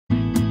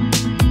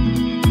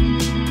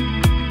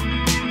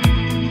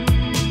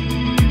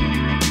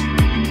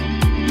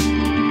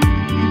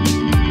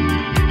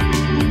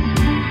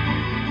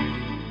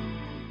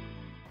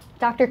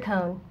Dr.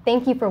 Cohn,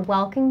 thank you for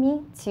welcoming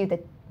me to the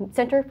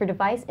Center for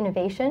Device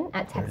Innovation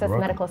at Texas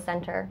Medical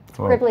Center. It's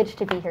a privilege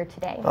to be here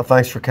today. Well,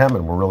 thanks for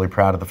coming. We're really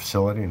proud of the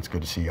facility, and it's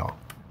good to see y'all.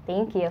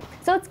 Thank you.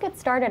 So let's get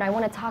started. I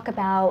want to talk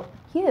about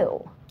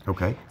you.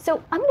 Okay.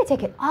 So I'm going to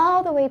take it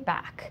all the way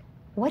back.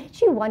 What did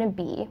you want to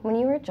be when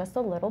you were just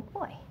a little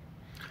boy?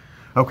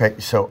 Okay,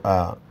 so,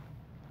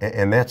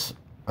 and that's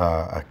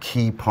a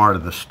key part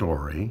of the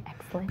story.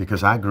 Excellent.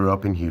 Because I grew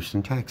up in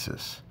Houston,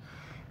 Texas.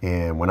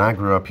 And when I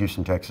grew up,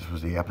 Houston, Texas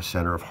was the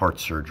epicenter of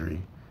heart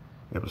surgery.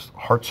 It was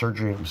heart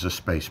surgery, it was a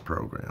space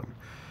program.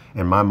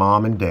 And my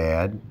mom and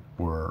dad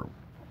were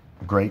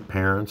great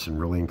parents and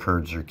really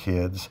encouraged their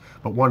kids.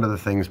 But one of the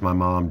things my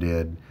mom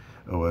did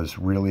was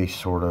really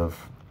sort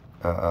of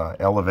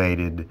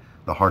elevated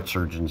the heart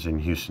surgeons in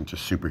Houston to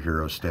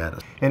superhero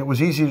status. And it was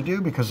easy to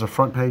do because the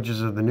front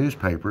pages of the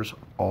newspapers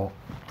all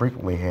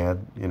frequently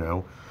had,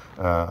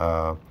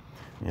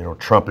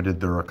 trumpeted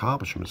their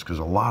accomplishments, because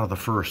a lot of the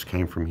first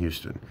came from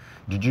Houston.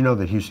 Did you know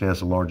that Houston has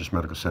the largest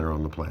medical center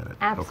on the planet?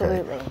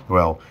 Absolutely. Okay.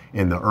 Well,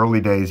 in the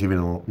early days, even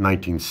in the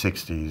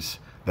 1960s,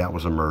 that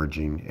was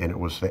emerging, and it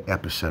was the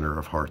epicenter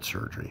of heart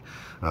surgery.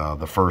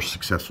 The first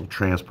successful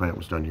transplant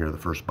was done here, the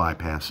first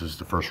bypasses,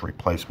 the first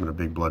replacement of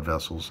big blood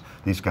vessels.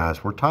 These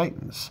guys were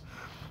titans.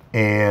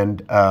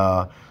 And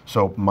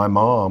so my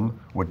mom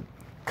would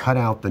cut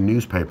out the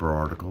newspaper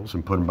articles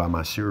and put them by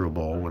my cereal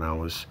bowl when I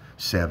was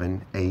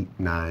 7, 8,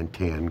 9,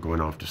 10,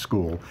 going off to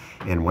school.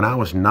 And when I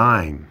was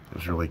 9, it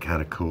was really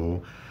kind of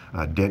cool.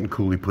 Denton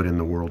Cooley put in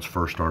the world's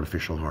first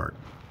artificial heart.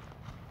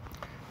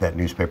 That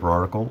newspaper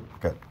article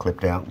got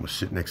clipped out and was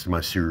sitting next to my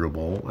cereal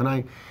bowl. And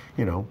I,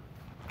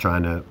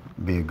 trying to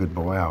be a good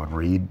boy, I would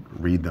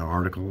read the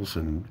articles,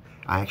 and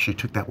I actually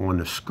took that one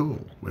to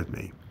school with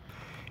me.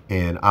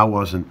 And I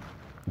wasn't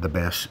the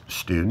best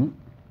student,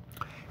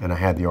 and I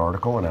had the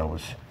article, and I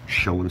was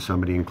showing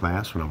somebody in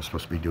class when I was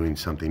supposed to be doing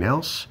something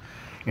else.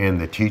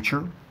 And the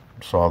teacher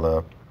saw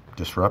the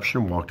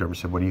disruption, walked over and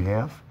said, "What do you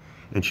have?"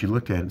 And she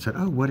looked at it and said,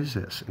 "Oh, what is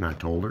this?" And I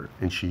told her,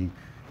 and she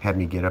had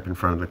me get up in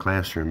front of the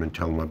classroom and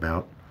tell them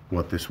about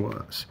what this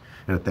was.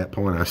 And at that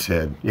point I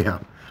said, "Yeah,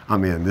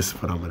 I'm in. This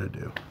is what I'm going to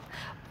do."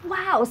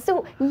 Wow,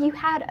 so you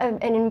had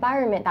an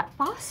environment that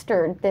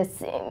fostered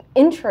this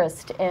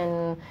interest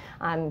in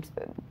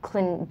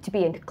to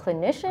be a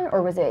clinician,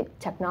 or was it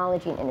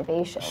technology and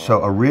innovation?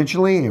 So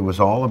originally it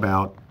was all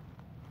about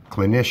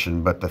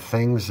clinician, but the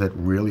things that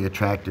really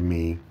attracted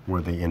me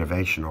were the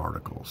innovation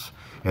articles.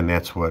 And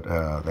that's what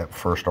that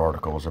first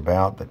article was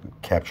about, that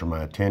captured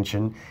my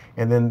attention.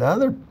 And then the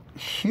other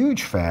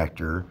huge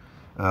factor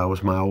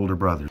was my older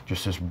brother,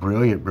 just this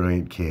brilliant,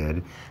 brilliant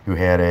kid who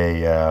had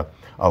a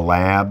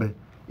lab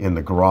in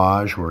the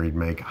garage where he'd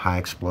make high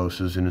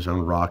explosives in his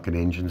own rocket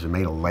engines, and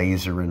made a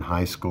laser in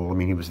high school. I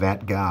mean, he was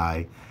that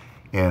guy,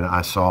 and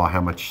I saw how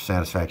much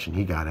satisfaction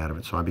he got out of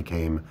it, so I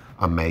became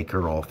a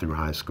maker all through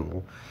high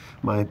school.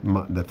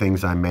 The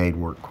things I made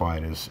weren't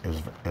quite as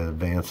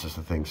advanced as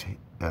the things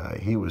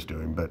he was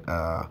doing, but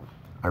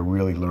I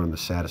really learned the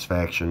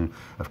satisfaction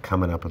of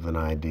coming up with an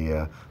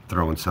idea,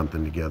 throwing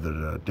something together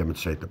to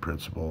demonstrate the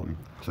principle, and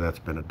so that's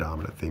been a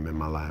dominant theme in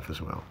my life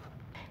as well.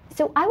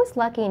 So I was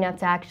lucky enough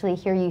to actually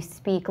hear you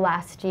speak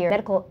last year,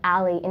 Medical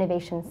Alley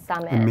Innovation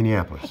Summit. In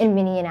Minneapolis. In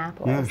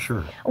Minneapolis. Yeah,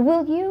 sure.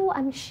 Will you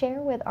share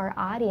with our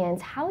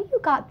audience how you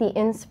got the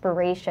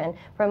inspiration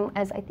from,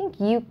 as I think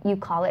you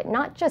call it,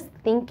 not just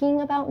thinking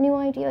about new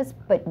ideas,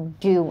 but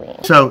doing?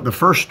 So the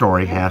first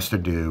story has to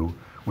do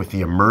with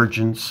the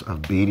emergence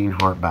of beating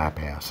heart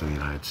bypass in the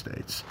United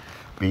States.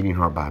 Beating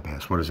heart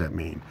bypass, what does that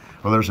mean?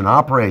 Well, there's an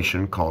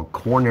operation called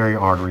coronary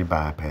artery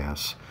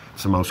bypass.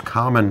 It's the most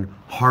common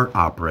heart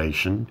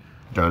operation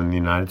done in the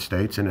United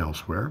States and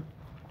elsewhere,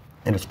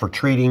 and it's for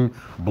treating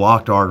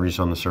blocked arteries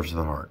on the surface of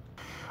the heart.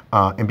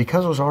 And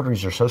because those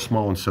arteries are so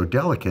small and so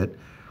delicate,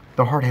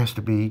 the heart has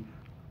to be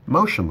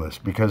motionless,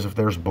 because if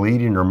there's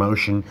bleeding or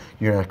motion,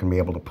 you're not going to be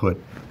able to put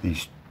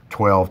these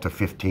 12 to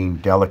 15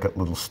 delicate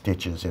little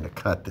stitches in a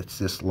cut that's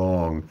this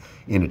long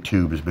in a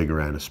tube as big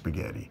around as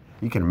spaghetti.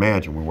 You can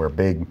imagine we wear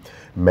big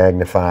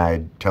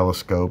magnified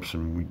telescopes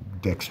and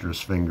dexterous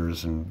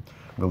fingers and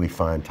really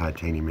fine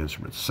titanium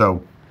instruments.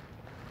 So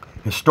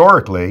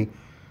historically,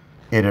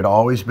 it had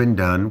always been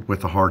done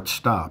with the heart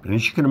stopped. And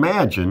as you can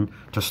imagine,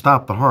 to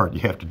stop the heart, you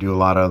have to do a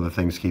lot of other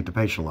things to keep the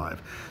patient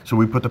alive. So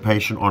we put the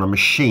patient on a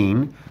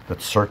machine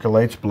that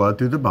circulates blood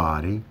through the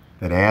body,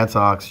 that adds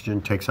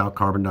oxygen, takes out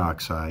carbon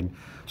dioxide,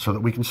 so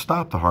that we can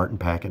stop the heart and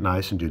pack it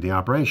nice and do the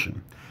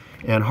operation.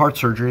 And heart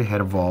surgery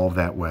had evolved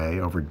that way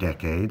over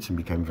decades and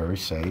became very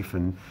safe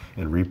and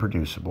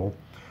reproducible.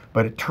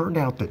 But it turned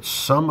out that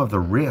some of the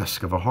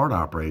risk of a heart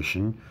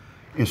operation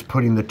is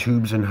putting the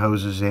tubes and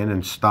hoses in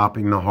and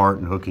stopping the heart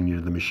and hooking you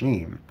to the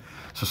machine.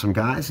 So some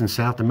guys in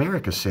South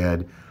America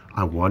said,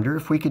 I wonder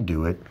if we could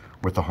do it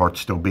with the heart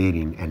still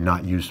beating and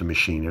not use the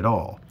machine at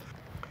all.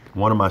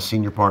 One of my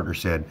senior partners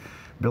said,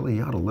 Billy,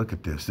 you ought to look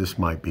at this. This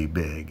might be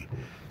big.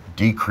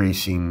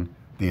 Decreasing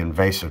the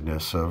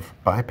invasiveness of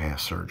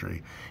bypass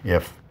surgery.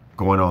 If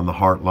going on the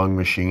heart-lung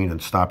machine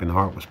and stopping the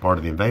heart was part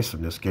of the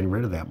invasiveness, getting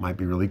rid of that might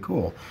be really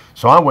cool.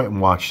 So I went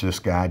and watched this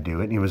guy do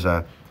it, and he was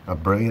a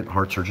brilliant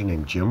heart surgeon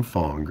named Jim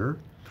Fonger.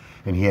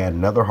 And he had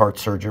another heart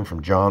surgeon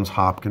from Johns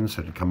Hopkins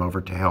that had come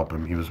over to help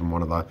him. He was in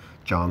one of the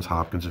Johns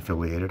Hopkins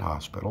affiliated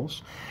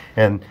hospitals.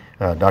 And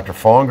Dr.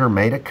 Fonger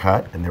made a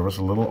cut, and there was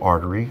a little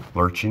artery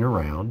lurching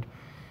around.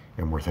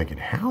 And we're thinking,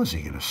 how is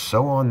he going to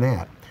sew on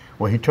that?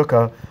 Well, he took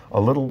a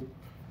little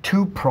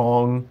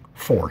two-prong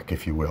fork,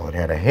 if you will. It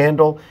had a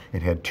handle,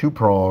 it had two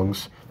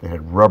prongs, that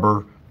had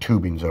rubber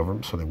tubings over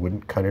them so they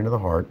wouldn't cut into the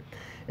heart.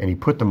 And he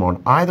put them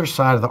on either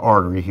side of the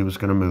artery he was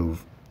going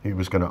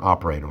to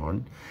operate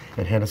on,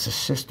 and had his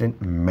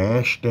assistant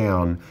mash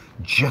down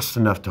just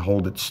enough to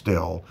hold it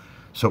still,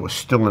 so it was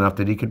still enough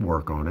that he could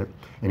work on it.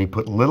 And he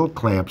put little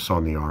clamps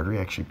on the artery,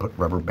 actually put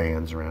rubber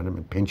bands around him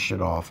and pinched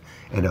it off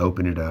and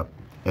opened it up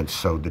and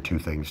sewed the two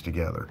things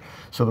together.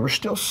 So there was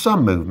still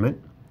some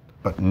movement,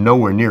 but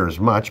nowhere near as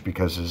much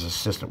because his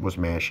assistant was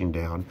mashing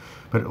down,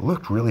 but it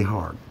looked really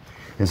hard.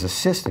 His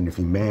assistant, if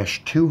he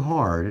mashed too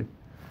hard,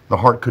 the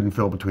heart couldn't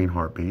fill between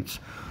heartbeats.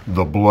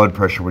 The blood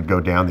pressure would go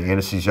down. The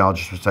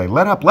anesthesiologist would say,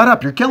 let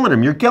up, you're killing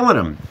him, you're killing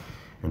him.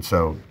 And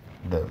so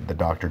the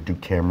doctor,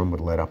 Duke Cameron,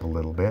 would let up a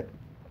little bit.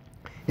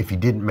 If he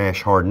didn't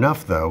mash hard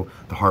enough, though,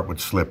 the heart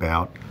would slip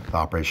out. The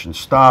operation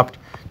stopped.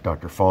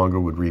 Dr.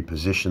 Fonger would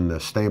reposition the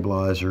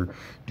stabilizer.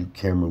 Duke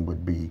Cameron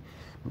would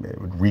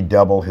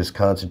redouble his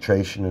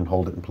concentration and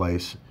hold it in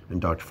place,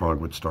 and Dr. Fonger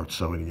would start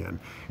sewing again.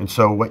 And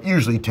so what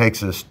usually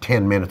takes us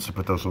 10 minutes to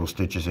put those little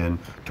stitches in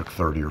took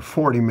 30 or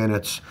 40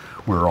 minutes.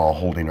 We were all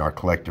holding our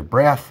collective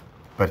breath,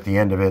 but at the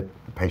end of it,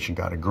 the patient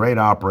got a great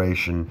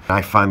operation.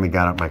 I finally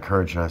got up my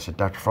courage and I said,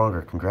 Dr.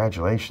 Fonger,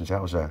 congratulations.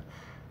 That was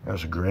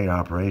a great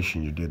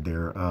operation you did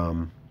there.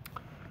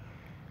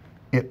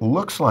 It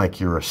looks like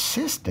your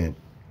assistant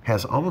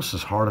has almost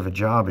as hard of a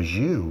job as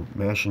you,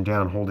 mashing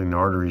down, holding the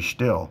arteries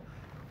still.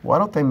 Why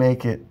don't they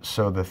make it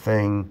so the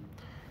thing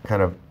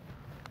kind of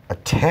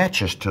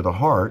attaches to the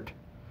heart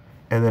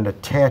and then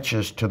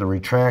attaches to the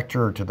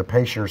retractor or to the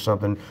patient or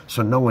something,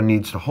 so no one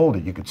needs to hold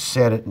it. You could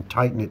set it and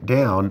tighten it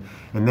down,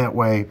 and that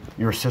way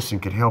your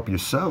assistant could help you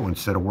sew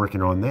instead of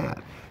working on that.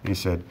 And he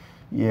said,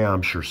 yeah,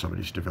 I'm sure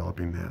somebody's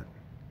developing that.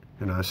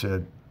 And I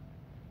said,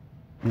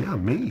 yeah,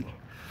 me.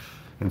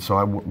 And so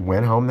I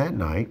went home that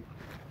night,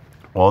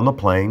 on the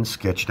plane,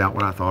 sketched out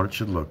what I thought it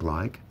should look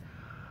like.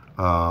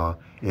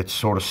 It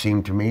sort of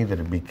seemed to me that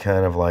it'd be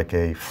kind of like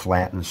a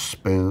flattened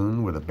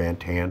spoon with a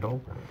bent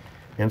handle.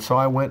 And so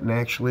I went and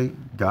actually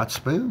got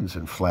spoons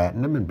and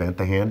flattened them and bent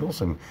the handles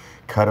and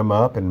cut them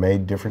up and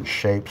made different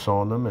shapes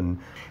on them.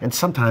 And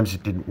sometimes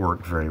it didn't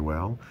work very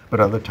well, but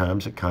other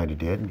times it kind of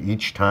did. And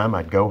each time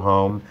I'd go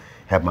home,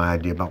 have my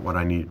idea about what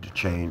I needed to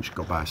change,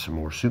 go buy some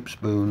more soup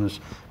spoons,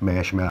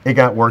 mash them out. It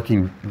got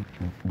working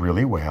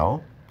really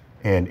well.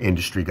 And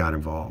industry got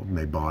involved, and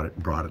they bought it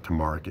and brought it to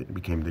market. It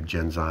became the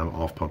Genzyme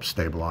off-pump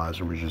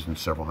stabilizer, which is in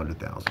several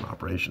 100,000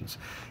 operations.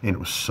 And it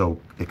was so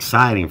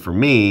exciting for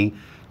me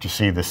to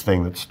see this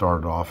thing that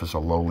started off as a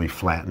lowly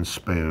flattened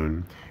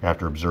spoon,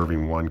 after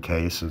observing one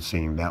case and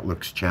seeing that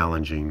looks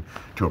challenging,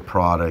 to a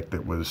product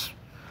that was,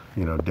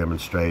 you know,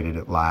 demonstrated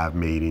at live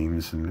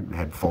meetings and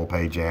had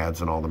full-page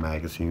ads in all the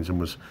magazines and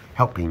was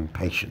helping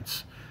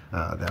patients.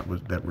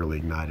 That really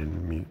ignited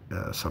in me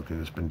something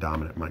that's been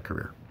dominant in my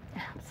career.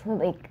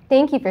 Absolutely.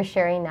 Thank you for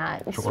sharing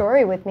that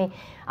story with me.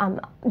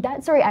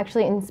 That story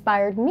actually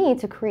inspired me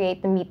to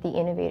create the Meet the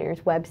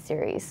Innovators web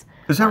series.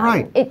 Is that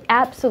right? It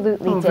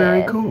absolutely did.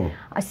 Very cool.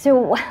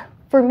 So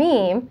for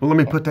me... Well, let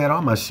me put that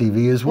on my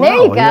CV as well.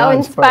 There you go, yeah,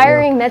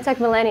 inspiring MedTech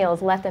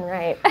millennials left and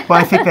right. Well,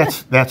 I think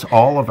that's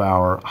all of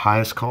our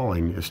highest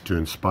calling, is to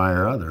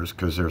inspire others,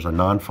 because there's a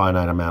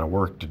non-finite amount of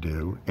work to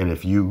do. And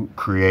if you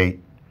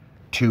create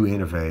two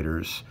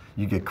innovators,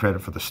 you get credit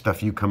for the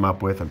stuff you come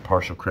up with and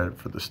partial credit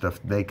for the stuff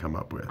they come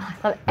up with.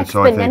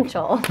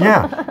 Exponential. So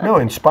yeah, no,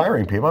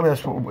 inspiring people. I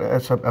mean,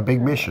 that's a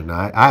big mission.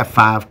 I have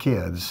 5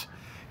 kids,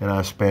 and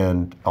I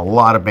spend a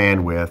lot of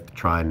bandwidth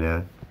trying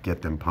to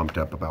get them pumped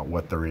up about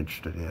what they're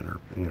interested in, or,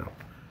 you know,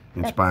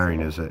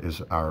 inspiring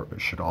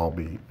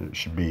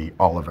should be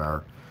all of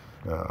our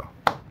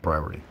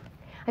priority.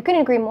 I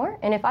couldn't agree more.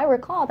 And if I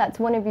recall, that's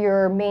one of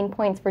your main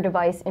points for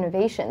device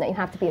innovation, that you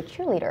have to be a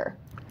cheerleader.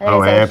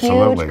 And that is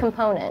a huge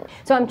component.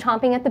 So I'm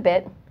chomping at the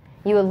bit.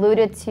 You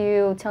alluded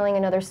to telling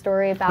another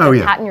story about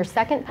your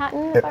second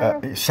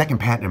patent? Second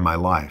patent in my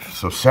life,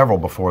 so several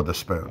before the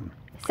spoon.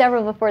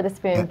 Several before the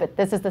spoon, but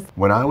this is the...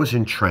 When I was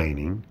in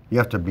training, you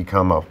have to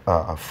become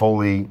a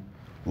fully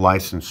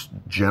licensed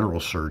general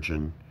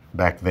surgeon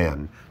back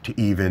then to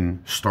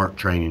even start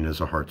training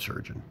as a heart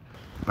surgeon.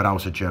 But I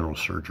was a general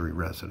surgery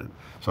resident,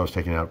 so I was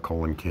taking out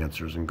colon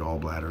cancers and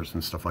gallbladders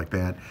and stuff like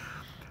that.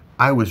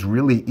 I was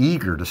really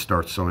eager to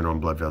start sewing on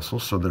blood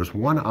vessels, so there's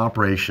one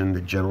operation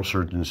that general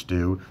surgeons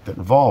do that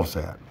involves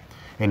that,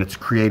 and it's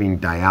creating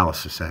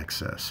dialysis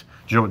access.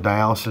 Do you know what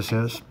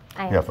dialysis is?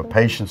 You have a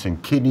patient's in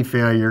kidney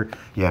failure,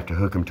 you have to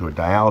hook them to a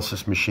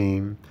dialysis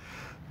machine.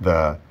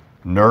 The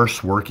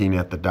nurse working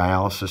at the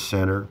dialysis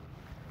center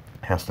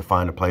has to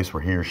find a place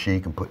where he or she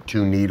can put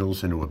 2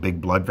 needles into a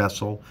big blood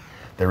vessel.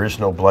 There is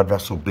no blood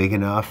vessel big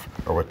enough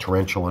or with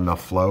torrential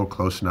enough flow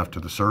close enough to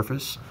the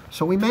surface,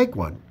 so we make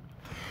one.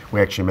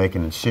 We actually make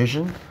an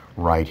incision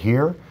right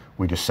here.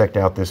 We dissect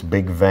out this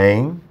big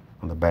vein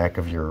on the back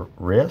of your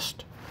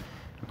wrist,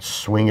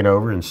 swing it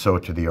over and sew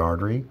it to the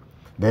artery.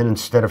 Then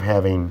instead of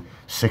having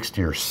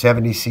 60 or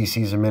 70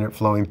 cc's a minute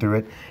flowing through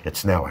it,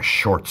 it's now a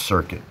short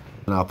circuit.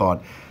 And I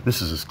thought,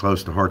 this is as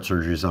close to heart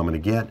surgery as I'm going to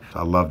get.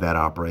 I love that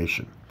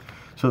operation.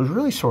 So it was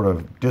really sort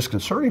of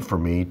disconcerting for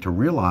me to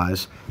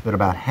realize that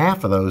about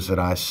half of those that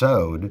I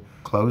sewed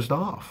closed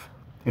off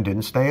and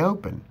didn't stay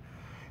open.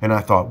 And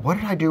I thought, what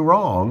did I do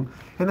wrong?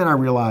 And then I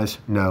realized,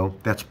 no,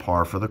 that's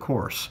par for the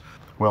course.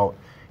 Well,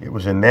 it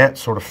was in that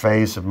sort of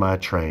phase of my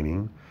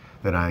training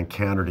that I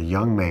encountered a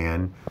young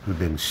man who'd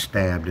been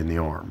stabbed in the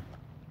arm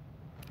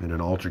in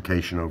an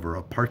altercation over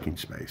a parking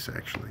space,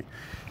 actually.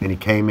 And he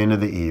came into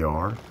the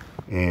ER,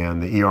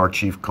 and the ER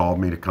chief called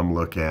me to come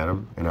look at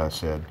him. And I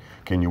said,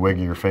 can you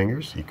wiggle your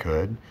fingers? He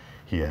could.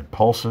 He had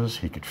pulses,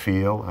 he could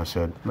feel. I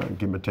said,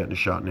 give him a tetanus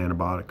shot and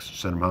antibiotics,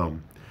 send him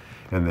home.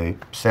 And they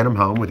sent him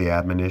home with the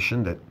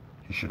admonition that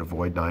he should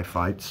avoid knife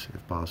fights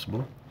if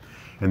possible,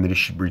 and that he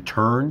should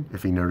return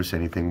if he noticed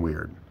anything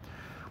weird.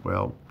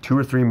 Well, 2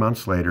 or 3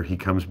 months later, he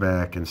comes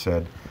back and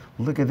said,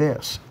 look at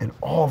this. And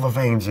all the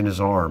veins in his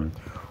arm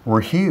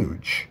were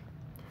huge.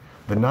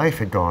 The knife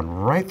had gone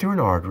right through an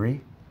artery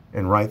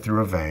and right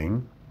through a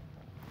vein.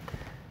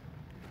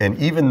 And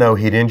even though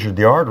he'd injured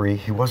the artery,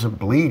 he wasn't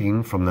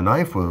bleeding from the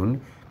knife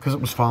wound because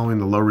it was following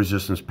the low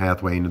resistance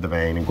pathway into the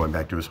vein and going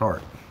back to his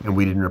heart. And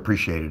we didn't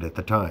appreciate it at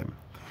the time.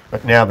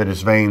 But now that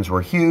his veins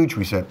were huge,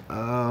 we said,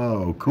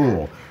 oh,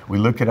 cool. We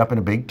looked it up in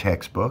a big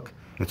textbook.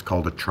 It's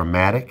called a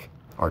traumatic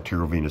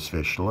arteriovenous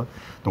fistula.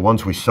 The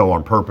ones we sew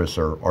on purpose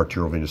are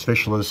arteriovenous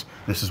fistulas.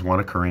 This is one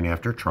occurring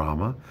after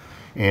trauma.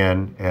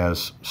 And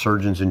as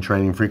surgeons in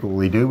training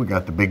frequently do, we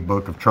got the big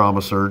book of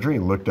trauma surgery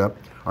and looked up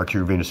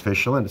arteriovenous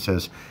fistula, and it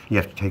says you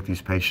have to take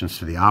these patients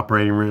to the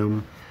operating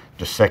room,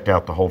 dissect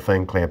out the whole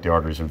thing, clamp the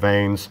arteries and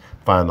veins,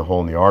 find the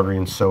hole in the artery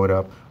and sew it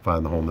up,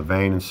 find the hole in the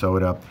vein and sew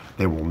it up.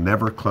 They will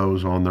never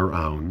close on their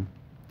own.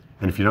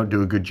 And if you don't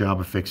do a good job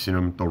of fixing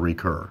them, they'll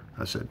recur.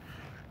 I said,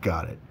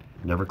 got it.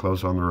 Never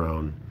close on their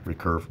own,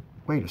 recur.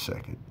 Wait a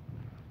second.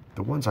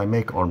 The ones I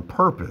make on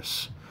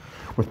purpose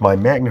with my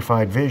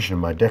magnified vision,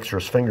 my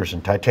dexterous fingers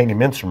and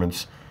titanium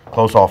instruments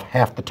close off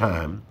half the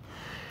time.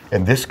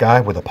 And this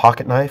guy with a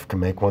pocket knife can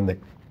make one that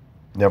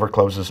never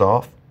closes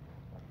off?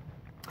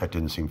 That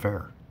didn't seem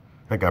fair.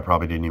 That guy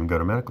probably didn't even go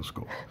to medical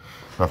school.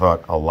 I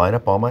thought, I'll line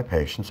up all my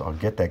patients, I'll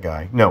get that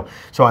guy. No,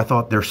 so I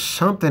thought there's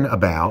something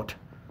about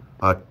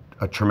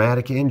a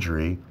traumatic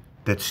injury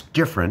that's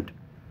different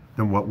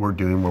than what we're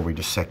doing where we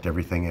dissect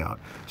everything out.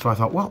 So I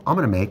thought, well, I'm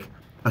gonna make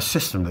a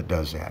system that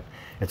does that.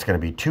 It's gonna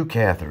be 2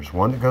 catheters,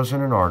 one that goes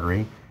in an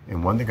artery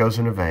and one that goes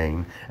in a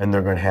vein, and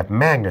they're gonna have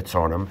magnets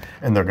on them,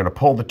 and they're gonna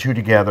pull the 2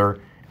 together,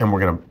 and we're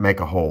gonna make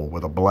a hole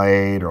with a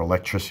blade or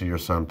electricity or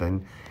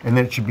something, and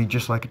then it should be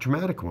just like a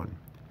traumatic one.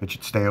 It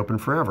should stay open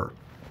forever.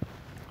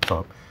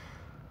 So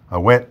I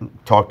went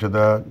and talked to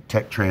the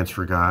tech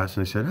transfer guys,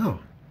 and they said, oh,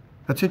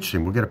 that's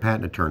interesting, we'll get a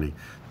patent attorney.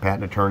 The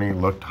patent attorney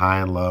looked high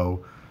and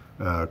low,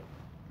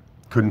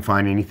 couldn't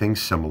find anything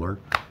similar,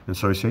 and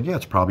so he said, yeah,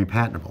 it's probably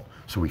patentable.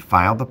 So we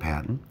filed the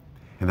patent,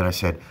 and then I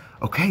said,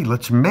 okay,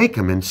 let's make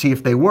them and see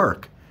if they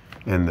work.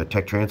 And the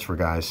tech transfer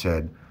guys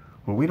said,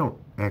 well, we don't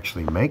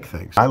actually make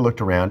things. I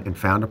looked around and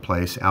found a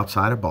place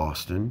outside of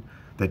Boston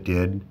that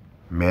did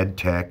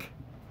Medtech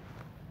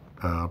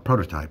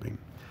prototyping.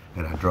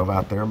 And I drove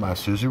out there in my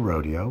Isuzu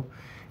Rodeo,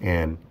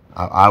 and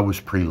I was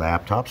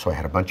pre-laptop, so I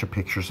had a bunch of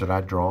pictures that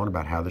I'd drawn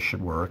about how this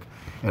should work.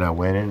 And I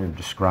went in and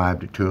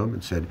described it to them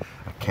and said,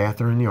 a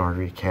catheter in the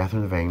artery, a catheter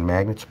in the vein,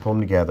 magnets pull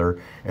them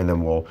together, and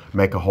then we'll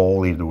make a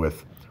hole either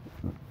with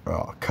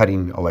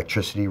cutting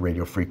electricity,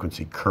 radio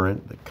frequency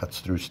current that cuts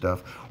through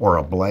stuff, or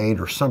a blade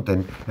or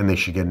something, and they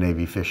should get an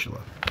AV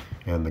fistula.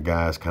 And the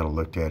guys kind of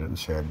looked at it and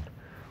said,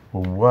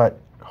 well, what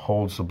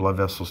holds the blood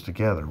vessels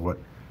together? What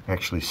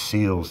actually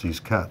seals these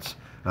cuts?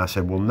 And I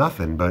said, well,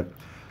 nothing, but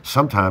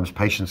sometimes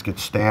patients get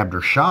stabbed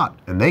or shot,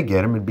 and they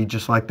get them, it'd be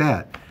just like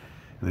that.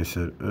 And they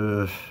said,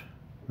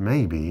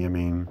 maybe, I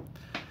mean,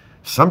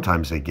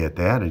 sometimes they get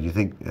that, and you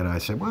think, and I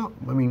said, well,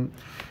 I mean,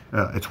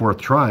 it's worth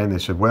trying. They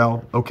said,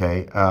 well,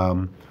 okay,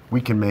 we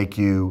can make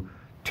you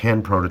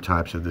 10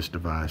 prototypes of this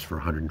device for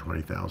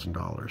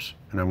 $120,000.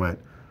 And I went,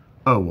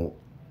 oh, well,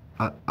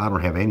 I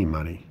don't have any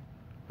money.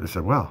 They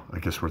said, well, I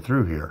guess we're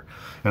through here.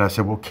 And I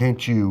said, well,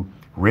 can't you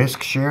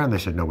risk share? And they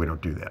said, no, we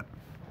don't do that.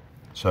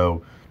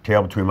 So,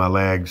 tail between my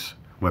legs,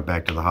 went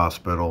back to the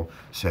hospital,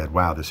 said,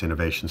 wow, this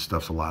innovation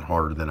stuff's a lot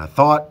harder than I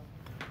thought,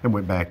 and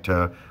went back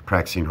to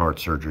practicing heart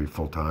surgery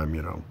full-time,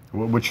 you know,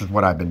 which is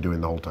what I've been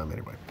doing the whole time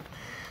anyway.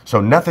 So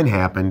nothing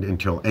happened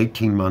until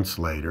 18 months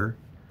later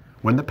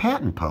when the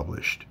patent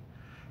published.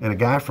 And a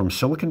guy from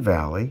Silicon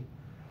Valley,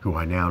 who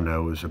I now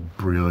know is a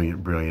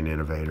brilliant, brilliant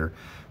innovator,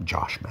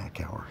 Josh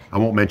Macauer. I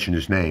won't mention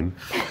his name,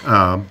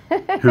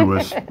 who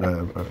was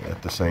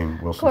at the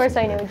same Wilson. Of course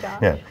I know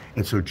Josh. Yeah.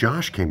 And so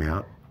Josh came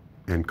out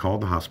and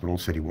called the hospital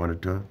and said he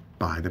wanted to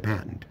buy the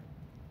patent.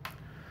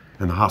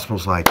 And the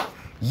hospital's like,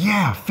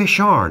 yeah, fish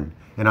on.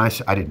 And I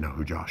didn't know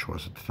who Josh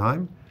was at the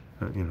time.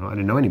 You know, I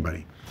didn't know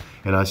anybody.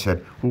 And I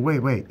said, well,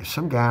 wait, if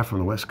some guy from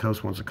the West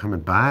Coast wants to come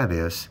and buy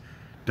this,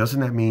 doesn't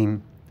that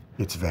mean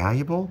it's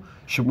valuable?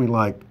 Should we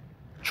like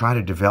try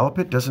to develop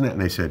it? Doesn't it?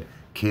 And they said,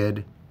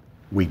 kid,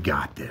 we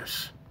got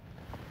this.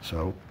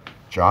 So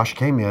Josh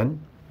came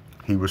in.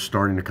 He was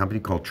starting a company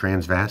called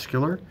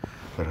Transvascular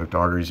that hooked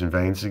arteries and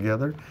veins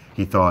together.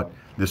 He thought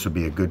this would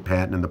be a good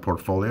patent in the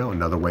portfolio,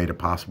 another way to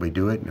possibly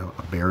do it, you know,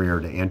 a barrier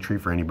to entry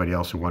for anybody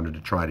else who wanted to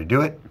try to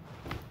do it.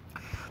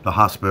 The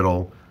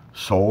hospital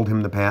sold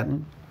him the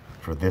patent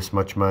for this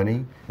much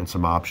money and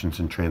some options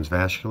in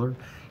Transvascular.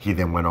 He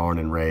then went on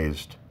and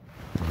raised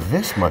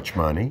this much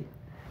money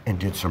and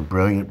did some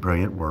brilliant,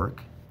 brilliant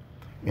work.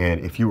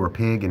 And if you were a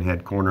pig and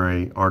had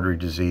coronary artery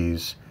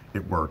disease,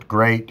 it worked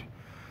great.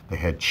 They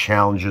had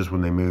challenges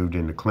when they moved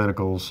into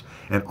clinicals,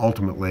 and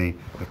ultimately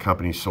the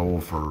company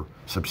sold for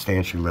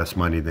substantially less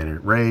money than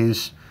it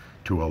raised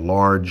to a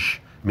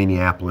large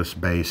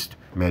Minneapolis-based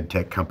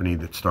Medtech company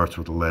that starts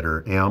with the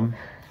letter M,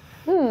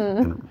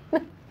 and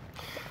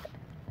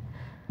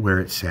where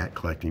it sat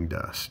collecting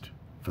dust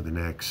for the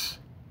next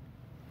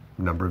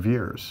number of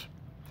years.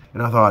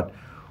 And I thought,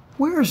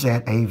 where's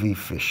that AV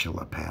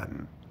fistula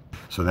patent?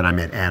 So then I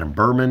met Adam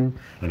Berman,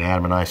 and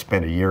Adam and I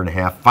spent a year and a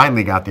half,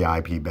 finally got the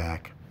IP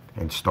back,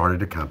 and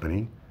started a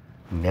company.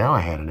 Now I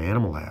had an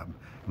animal lab.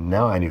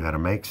 Now I knew how to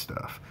make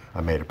stuff.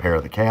 I made a pair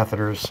of the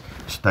catheters,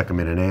 stuck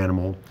them in an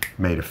animal,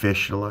 made a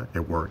fistula.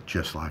 It worked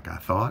just like I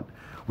thought.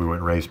 We went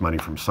and raised money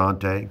from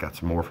Sante, got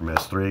some more from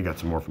S3, got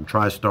some more from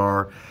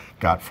TriStar,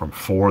 got from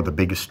 4 of the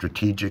biggest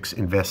strategics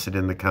invested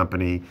in the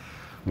company,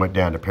 went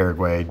down to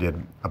Paraguay,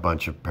 did a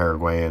bunch of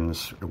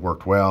Paraguayans. It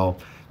worked well.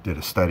 Did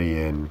a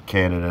study in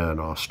Canada and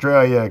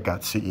Australia,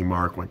 got CE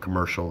mark, went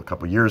commercial a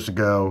couple years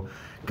ago,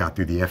 got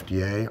through the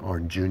FDA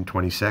on June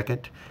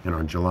 22nd, and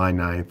on July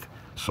 9th,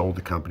 sold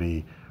the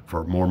company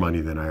for more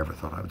money than I ever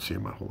thought I would see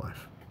in my whole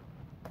life.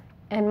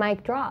 And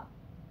mic drop.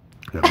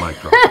 Yeah, mic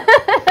drop.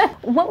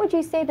 What would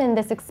you say then,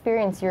 this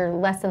experience, your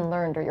lesson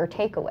learned or your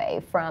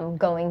takeaway from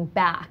going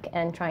back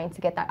and trying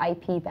to get that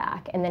IP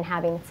back and then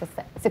having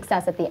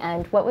success at the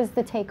end? What was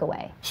the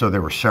takeaway? So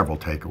there were several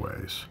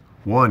takeaways.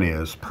 One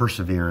is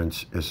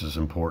perseverance is as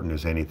important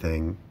as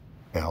anything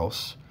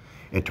else.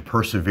 And to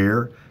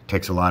persevere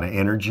takes a lot of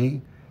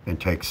energy and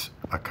takes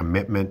a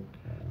commitment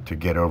to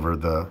get over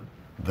the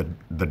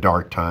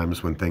dark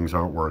times when things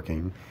aren't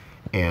working.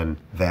 And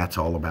that's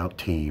all about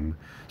team.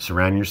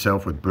 Surround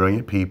yourself with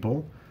brilliant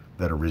people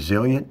that are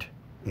resilient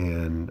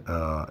and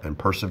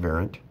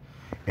perseverant,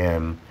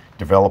 and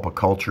develop a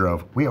culture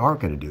of, we are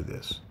going to do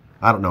this.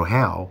 I don't know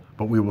how,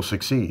 but we will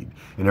succeed.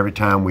 And every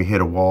time we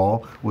hit a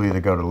wall, we'll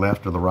either go to the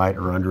left or the right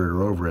or under it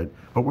or over it,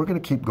 but we're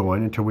going to keep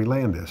going until we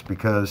land this,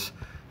 because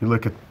you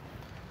look at,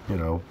 you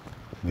know,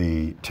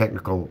 the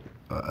technical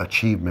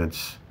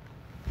achievements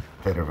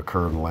that have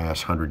occurred in the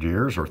last 100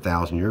 years or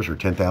 1,000 years or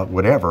 10,000,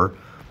 whatever.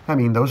 I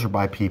mean, those are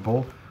by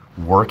people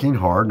working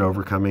hard and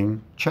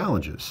overcoming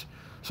challenges.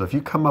 So if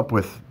you come up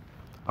with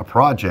a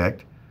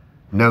project,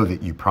 know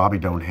that you probably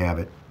don't have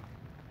it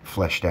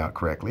fleshed out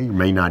correctly. You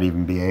may not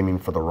even be aiming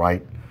for the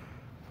right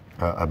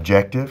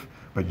objective,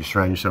 but you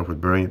surround yourself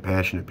with brilliant,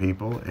 passionate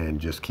people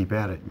and just keep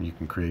at it, and you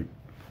can create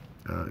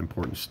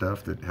important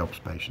stuff that helps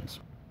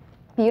patients.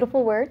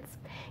 Beautiful words.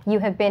 You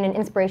have been an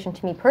inspiration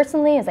to me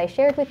personally, as I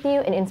shared with you,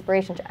 an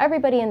inspiration to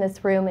everybody in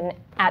this room and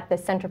at the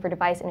Center for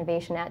Device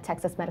Innovation at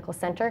Texas Medical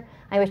Center.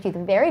 I wish you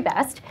the very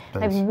best.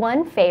 Thanks. I have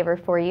one favor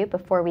for you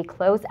before we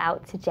close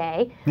out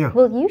today. Yeah.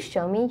 Will you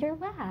show me your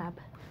lab?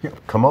 Yeah,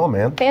 come on,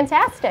 man.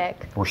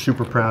 Fantastic. We're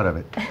super proud of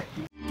it.